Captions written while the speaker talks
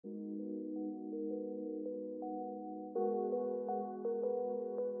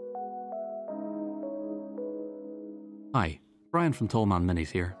Hi, Brian from Tallman Minis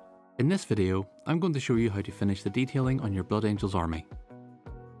here. In this video, I'm going to show you how to finish the detailing on your Blood Angel's army.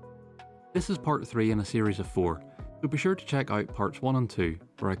 This is part 3 in a series of 4, so be sure to check out parts 1 and 2,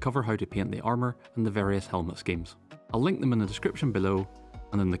 where I cover how to paint the armour and the various helmet schemes. I'll link them in the description below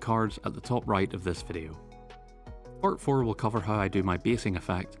and in the cards at the top right of this video. Part 4 will cover how I do my basing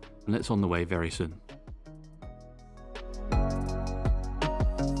effect, and it's on the way very soon.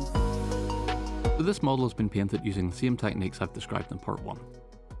 So this model has been painted using the same techniques I've described in part 1.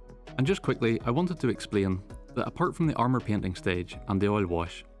 And just quickly, I wanted to explain that apart from the armour painting stage and the oil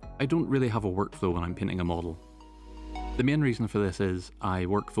wash, I don't really have a workflow when I'm painting a model. The main reason for this is I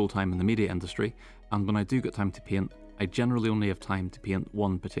work full time in the media industry, and when I do get time to paint, I generally only have time to paint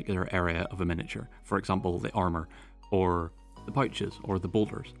one particular area of a miniature, for example the armour, or the pouches, or the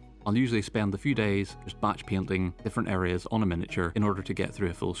bolters. I'll usually spend a few days just batch painting different areas on a miniature in order to get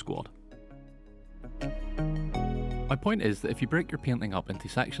through a full squad. My point is that if you break your painting up into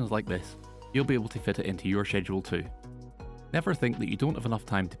sections like this, you'll be able to fit it into your schedule too. Never think that you don't have enough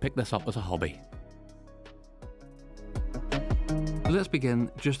time to pick this up as a hobby. So let's begin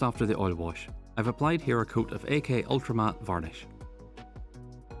just after the oil wash. I've applied here a coat of AK Ultra Matte varnish.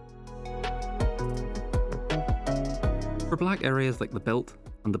 For black areas like the belt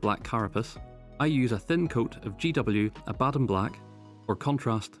and the black carapace, I use a thin coat of GW Abaddon Black or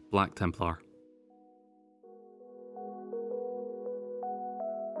Contrast Black Templar.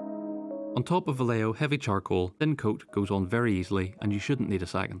 On top of Vallejo Heavy Charcoal, thin coat goes on very easily and you shouldn't need a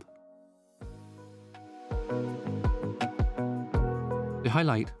second. To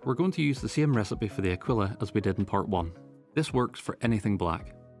highlight, we're going to use the same recipe for the Aquila as we did in part 1. This works for anything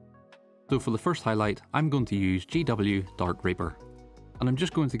black. So for the first highlight, I'm going to use GW Dark Reaper. And I'm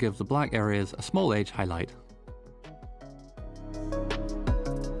just going to give the black areas a small edge highlight.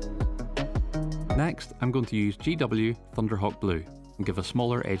 Next, I'm going to use GW Thunderhawk Blue and give a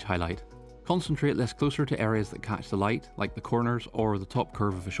smaller edge highlight. Concentrate this closer to areas that catch the light, like the corners or the top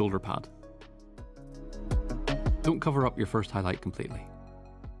curve of a shoulder pad. Don't cover up your first highlight completely.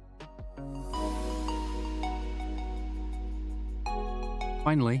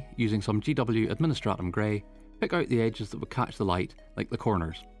 Finally, using some GW Administratum Grey, pick out the edges that would catch the light, like the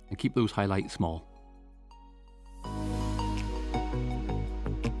corners, and keep those highlights small.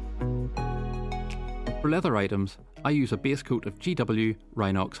 For leather items, I use a base coat of GW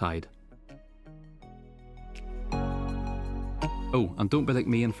Rhinox Hide. Oh, and don't be like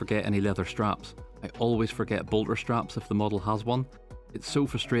me and forget any leather straps. I always forget bolter straps if the model has one. It's so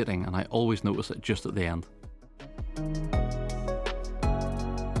frustrating and I always notice it just at the end.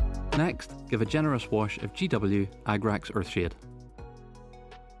 Next, give a generous wash of GW Agrax Earthshade.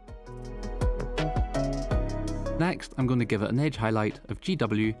 Next, I'm going to give it an edge highlight of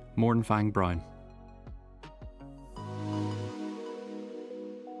GW Mornfang Brown.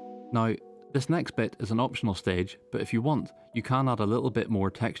 Now, this next bit is an optional stage, but if you want, you can add a little bit more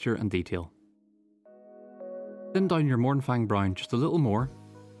texture and detail. Thin down your Mornfang Brown just a little more,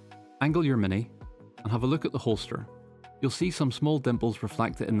 angle your mini, and have a look at the holster. You'll see some small dimples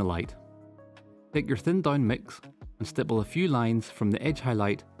reflected in the light. Take your thin down mix and stipple a few lines from the edge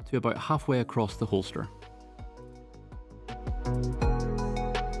highlight to about halfway across the holster.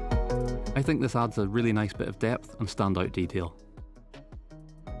 I think this adds a really nice bit of depth and standout detail.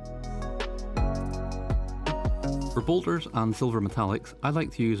 For bolters and silver metallics, I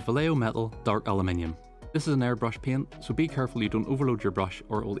like to use Vallejo Metal Dark Aluminium. This is an airbrush paint, so be careful you don't overload your brush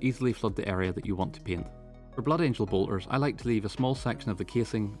or it will easily flood the area that you want to paint. For Blood Angel bolters, I like to leave a small section of the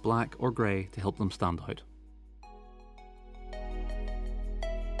casing black or grey to help them stand out.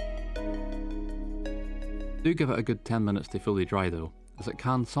 Do give it a good 10 minutes to fully dry though, as it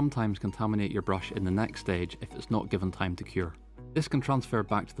can sometimes contaminate your brush in the next stage if it's not given time to cure. This can transfer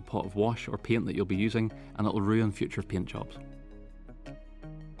back to the pot of wash or paint that you'll be using and it'll ruin future paint jobs.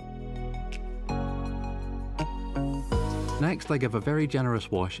 Next, I give a very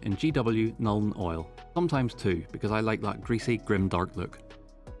generous wash in GW Nuln Oil, sometimes 2 because I like that greasy, grim dark look.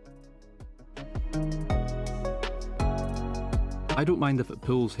 I don't mind if it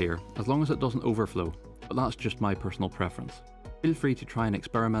pools here, as long as it doesn't overflow, but that's just my personal preference. Feel free to try and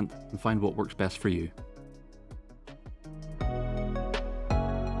experiment and find what works best for you.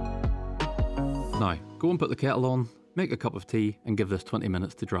 Now, go and put the kettle on, make a cup of tea and give this 20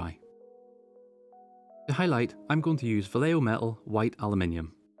 minutes to dry. To highlight, I'm going to use Vallejo Metal White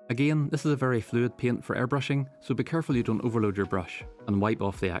Aluminium. Again, this is a very fluid paint for airbrushing, so be careful you don't overload your brush and wipe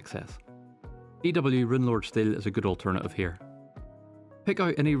off the excess. GW Runelord Steel is a good alternative here. Pick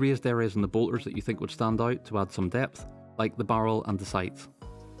out any raised areas in the bolters that you think would stand out to add some depth, like the barrel and the sights.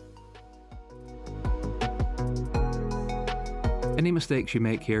 Any mistakes you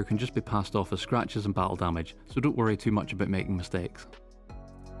make here can just be passed off as scratches and battle damage, so don't worry too much about making mistakes.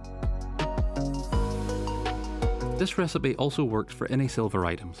 This recipe also works for any silver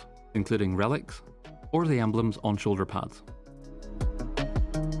items, including relics, or the emblems on shoulder pads.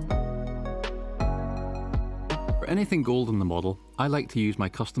 For anything gold in the model, I like to use my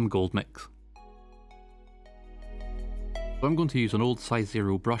custom gold mix. So I'm going to use an old size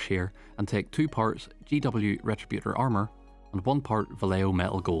 0 brush here and take 2 parts GW Retributor Armour and 1 part Vallejo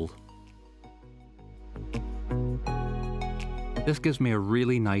metal gold. This gives me a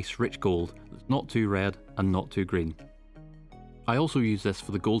really nice rich gold that's not too red and not too green. I also use this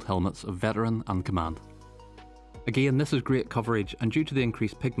for the gold helmets of Veteran and Command. Again, this is great coverage, and due to the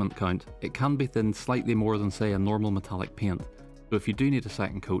increased pigment count, it can be thinned slightly more than say a normal metallic paint, so if you do need a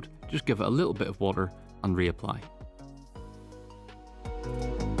second coat, just give it a little bit of water and reapply.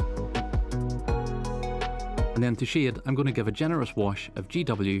 And then to shade, I'm going to give a generous wash of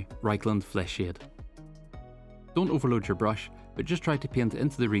GW Reichland Flesh Shade. Don't overload your brush, but just try to paint it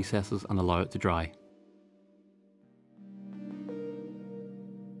into the recesses and allow it to dry.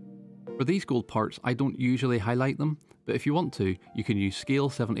 For these gold parts, I don't usually highlight them, but if you want to, you can use Scale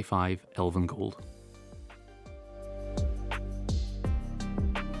 75 Elven Gold.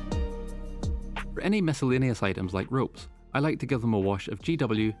 For any miscellaneous items like ropes, I like to give them a wash of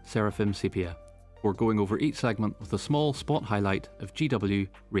GW Seraphim Sepia, or going over each segment with a small spot highlight of GW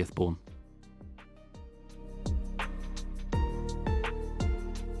Wraithbone.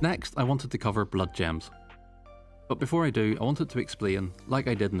 Next, I wanted to cover blood gems. But before I do, I wanted to explain, like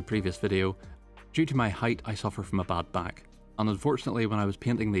I did in the previous video, due to my height I suffer from a bad back, and unfortunately when I was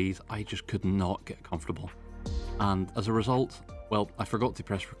painting these I just could not get comfortable. And as a result, well, I forgot to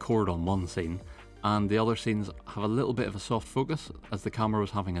press record on one scene, and the other scenes have a little bit of a soft focus as the camera was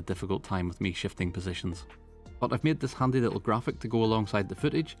having a difficult time with me shifting positions. But I've made this handy little graphic to go alongside the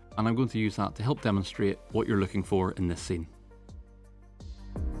footage, and I'm going to use that to help demonstrate what you're looking for in this scene.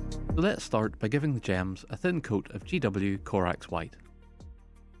 So let's start by giving the gems a thin coat of GW Corax White.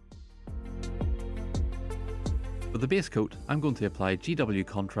 For the base coat, I'm going to apply GW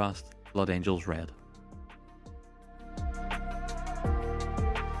Contrast Blood Angels Red.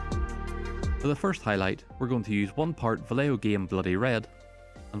 For the first highlight, we're going to use 1 part Vallejo Game Bloody Red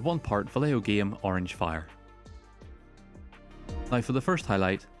and 1 part Vallejo Game Orange Fire. Now for the first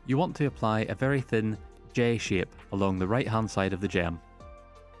highlight, you want to apply a very thin J shape along the right hand side of the gem.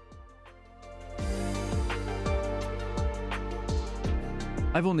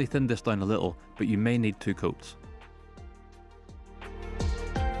 I've only thinned this down a little, but you may need 2 coats.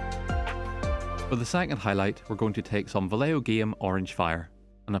 For the second highlight, we're going to take some Vallejo Game Orange Fire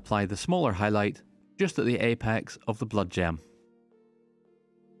and apply the smaller highlight just at the apex of the blood gem.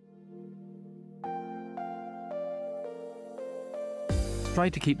 Try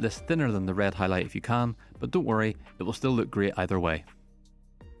to keep this thinner than the red highlight if you can, but don't worry, it will still look great either way.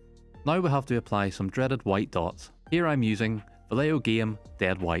 Now we have to apply some dreaded white dots. Here I'm using Vallejo Game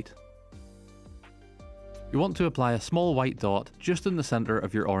Dead White. You want to apply a small white dot just in the centre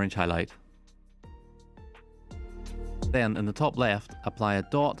of your orange highlight. Then in the top left, apply a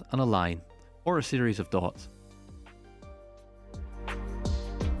dot and a line, or a series of dots.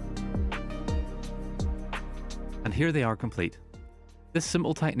 And here they are complete. This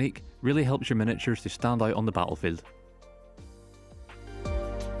simple technique really helps your miniatures to stand out on the battlefield.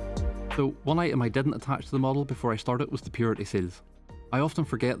 So one item I didn't attach to the model before I started was the purity seals. I often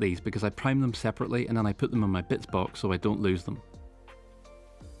forget these because I prime them separately and then I put them in my bits box so I don't lose them.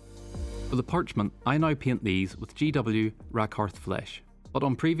 For the parchment, I now paint these with GW Rackhearth Flesh, but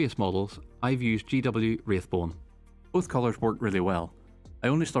on previous models I've used GW Wraithbone. Both colours work really well. I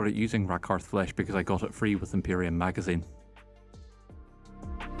only started using Rackhearth Flesh because I got it free with Imperium magazine.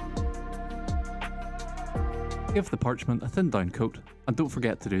 Give the parchment a thin down coat, and don't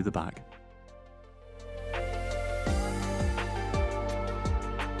forget to do the back.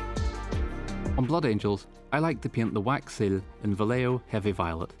 On Blood Angels, I like to paint the wax seal in Vallejo Heavy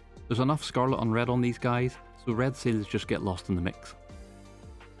Violet. There's enough scarlet on red on these guys, so red seals just get lost in the mix.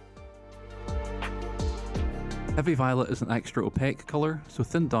 Heavy Violet is an extra opaque colour, so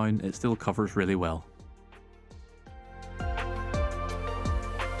thinned down it still covers really well.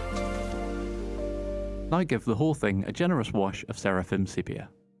 Now give the whole thing a generous wash of Seraphim Sepia.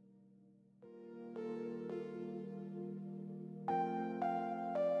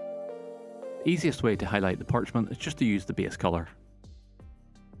 The easiest way to highlight the parchment is just to use the base colour.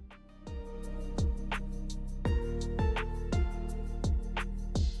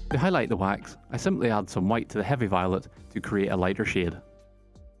 To highlight the wax, I simply add some white to the Heavy Violet to create a lighter shade.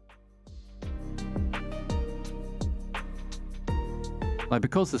 Now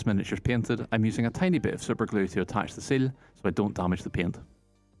because this miniature is painted, I'm using a tiny bit of super glue to attach the seal so I don't damage the paint.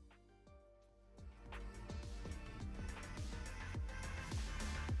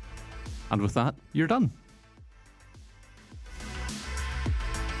 And with that, you're done.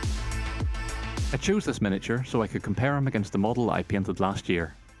 I chose this miniature so I could compare him against the model I painted last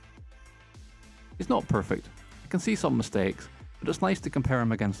year. He's not perfect, I can see some mistakes, but it's nice to compare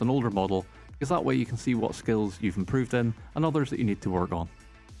him against an older model because that way you can see what skills you've improved in and others that you need to work on.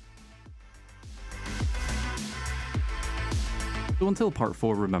 So until part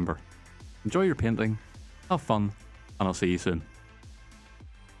 4, remember, enjoy your painting, have fun, and I'll see you soon.